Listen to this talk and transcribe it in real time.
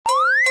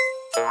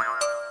Monkey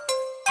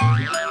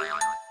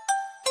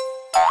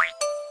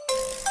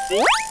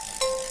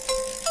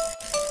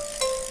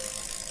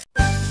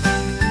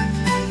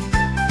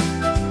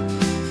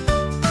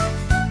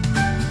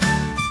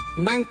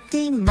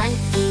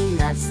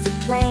loves to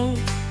play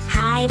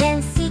hide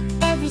and seek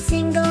every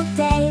single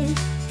day.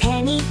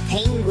 Penny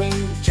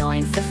Penguin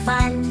joins the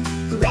fun.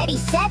 Ready,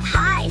 set,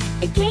 hide,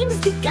 the game's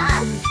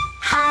begun.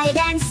 Hide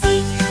and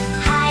seek,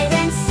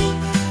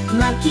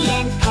 Monkey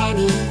and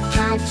Penny,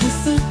 can't you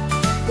see?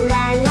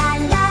 La la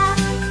la,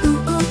 ooh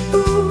ooh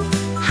ooh.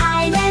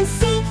 Hide and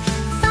seek,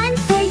 fun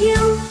for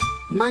you.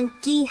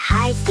 Monkey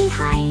hides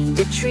behind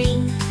a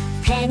tree.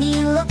 Penny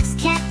looks,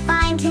 can't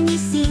find him, you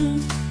see.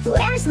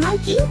 Where's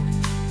Monkey?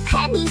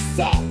 Penny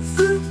says,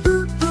 ooh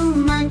ooh ooh.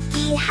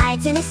 Monkey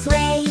hides in a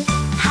sway.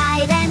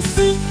 Hide and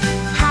seek,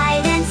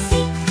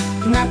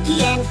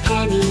 Monkey and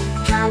Penny,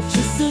 can't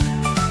you see?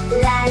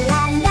 La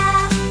la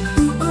la,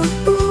 ooh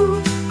ooh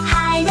ooh.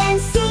 Hide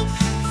and seek,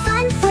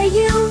 fun for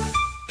you.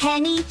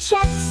 Penny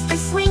checks the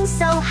swing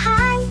so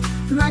high.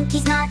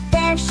 Monkey's not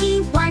there,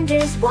 she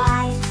wonders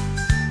why.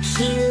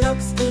 She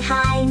looks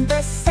behind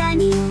the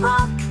sunny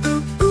rock.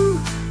 Ooh ooh,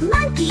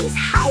 Monkey's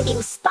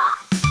hiding spot.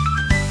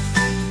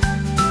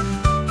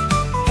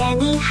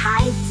 Penny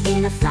hides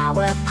in a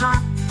flower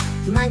pot.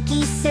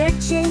 Monkey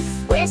searches,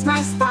 where's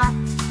my spot?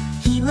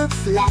 He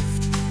looks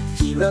left,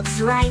 he looks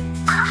right.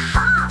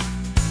 Aha!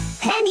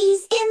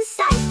 Penny's in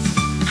sight.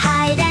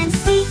 Hide and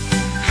seek,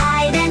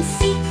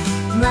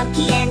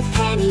 Monkey and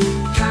Penny,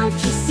 can't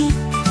you see?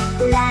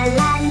 La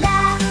la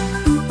la,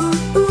 ooh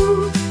ooh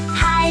ooh.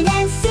 Hide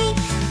and seek,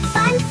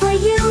 fun for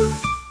you.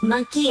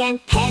 Monkey and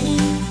Penny,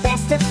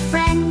 best of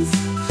friends,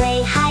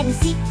 play hide and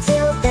seek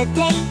till the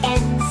day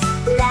ends.